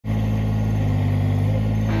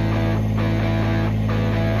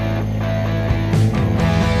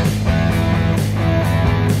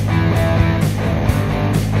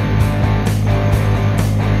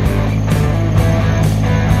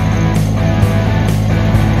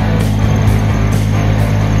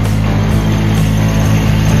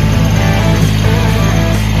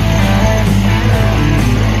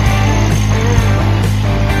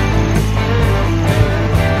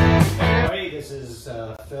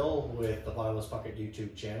Phil with the Bottomless Bucket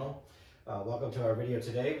YouTube channel. Welcome to our video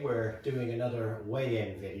today. We're doing another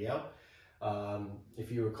weigh-in video.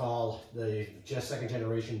 If you recall, the just second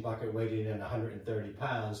generation bucket weighed in 130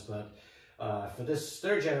 pounds, but for this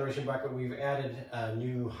third generation bucket, we've added a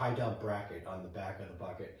new high dump bracket on the back of the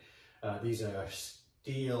bucket. These are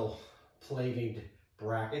steel plated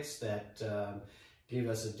brackets that give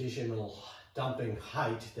us additional dumping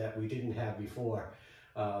height that we didn't have before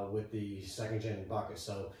with the second gen bucket.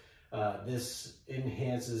 So this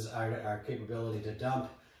enhances our capability to dump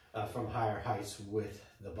from higher heights with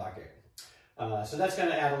the bucket. So that's going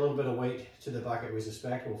to add a little bit of weight to the bucket, we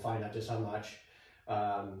suspect. We'll find out just how much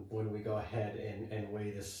when we go ahead and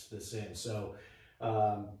weigh this in. So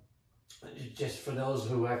just for those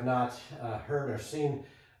who have not heard or seen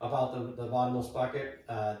about the Bottomless bucket,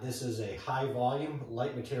 this is a high volume,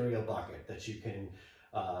 light material bucket that you can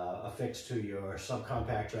affix to your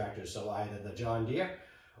subcompact tractors. So either the John Deere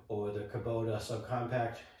or the Kubota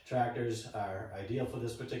subcompact tractors are ideal for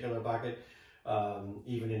this particular bucket.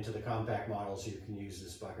 Even into the compact models, you can use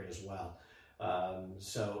this bucket as well.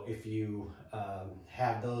 So if you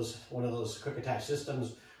have one of those quick attach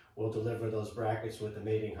systems, we'll deliver those brackets with the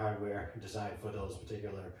mating hardware designed for those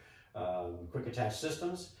particular quick attach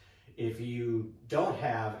systems. If you don't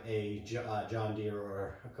have a John Deere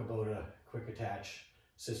or a Kubota quick attach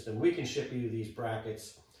system, we can ship you these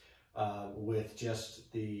brackets with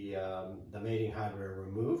just the mating hardware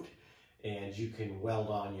removed, and you can weld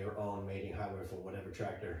on your own mating hardware for whatever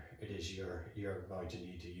tractor it is you're going to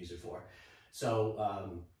need to use it for. So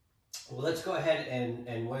well, let's go ahead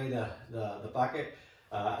and weigh the bucket.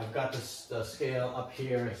 I've got the scale up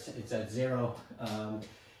here. It's at 0,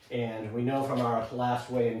 and we know from our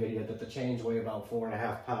last weigh-in video that the chains weigh about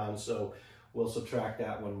 4.5 pounds. So we'll subtract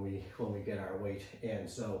that when we get our weight in.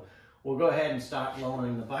 So we'll go ahead and start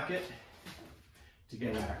lowering the bucket to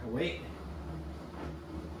get our weight.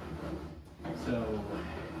 So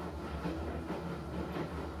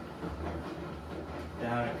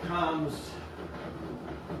down it comes.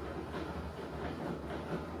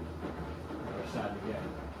 We're starting to get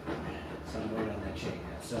some weight on that chain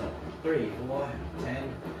now. So 3, 4,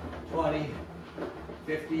 10, 20,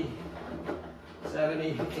 50,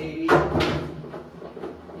 70, 80,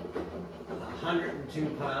 102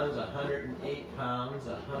 pounds, 108 pounds,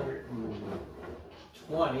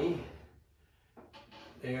 120.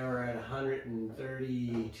 They are at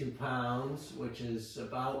 132 pounds, which is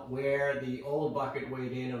about where the old bucket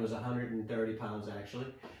weighed in. It was 130 pounds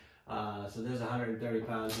actually. So there's 130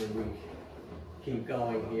 pounds, and we keep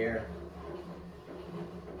going here.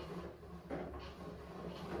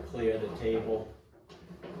 Clear the table.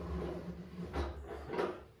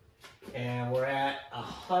 And we're at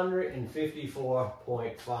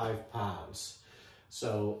 154.5 pounds.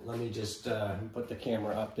 So let me just put the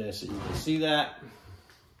camera up there so you can see that.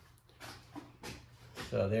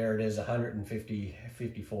 So there it is,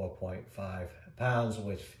 54.5 pounds,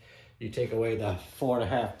 which you take away the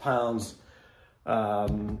 4.5 pounds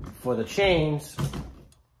for the chains,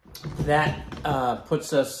 that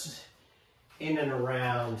puts us in and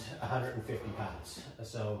around 150 pounds.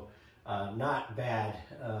 So not bad.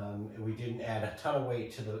 We didn't add a ton of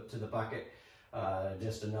weight to the bucket,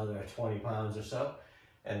 just another 20 pounds or so.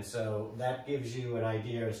 And so that gives you an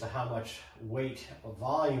idea as to how much weight,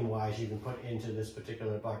 volume-wise, you can put into this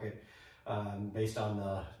particular bucket based on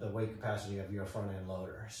the weight capacity of your front-end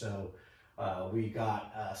loader. So we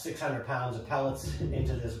got 600 pounds of pellets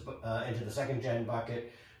into the second-gen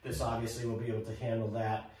bucket. This obviously will be able to handle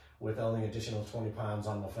that with only additional 20 pounds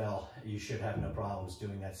on the fell. You should have no problems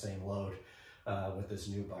doing that same load with this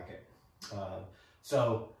new bucket.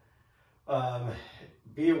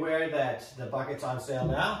 Be aware that the bucket's on sale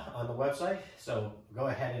now on the website, so go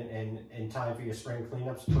ahead and in time for your spring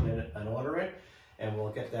cleanups, put in an order in, and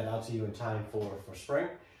we'll get that out to you in time for spring.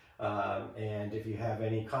 And if you have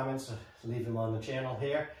any comments, leave them on the channel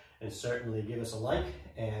here, and certainly give us a like,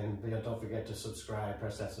 and don't forget to subscribe,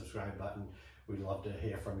 press that subscribe button. We'd love to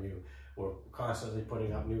hear from you. We're constantly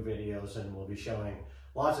putting up new videos, and we'll be showing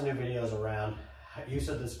lots of new videos around use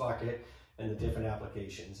of this bucket and the different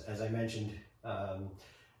applications. As I mentioned,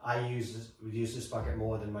 I use this bucket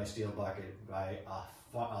more than my steel bucket by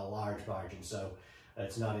a large margin, so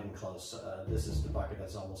it's not even close. This is the bucket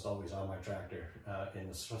that's almost always on my tractor in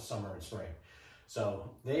the summer and spring.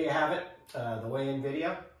 So there you have it, the weigh-in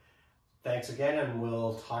video. Thanks again, and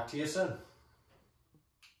we'll talk to you soon.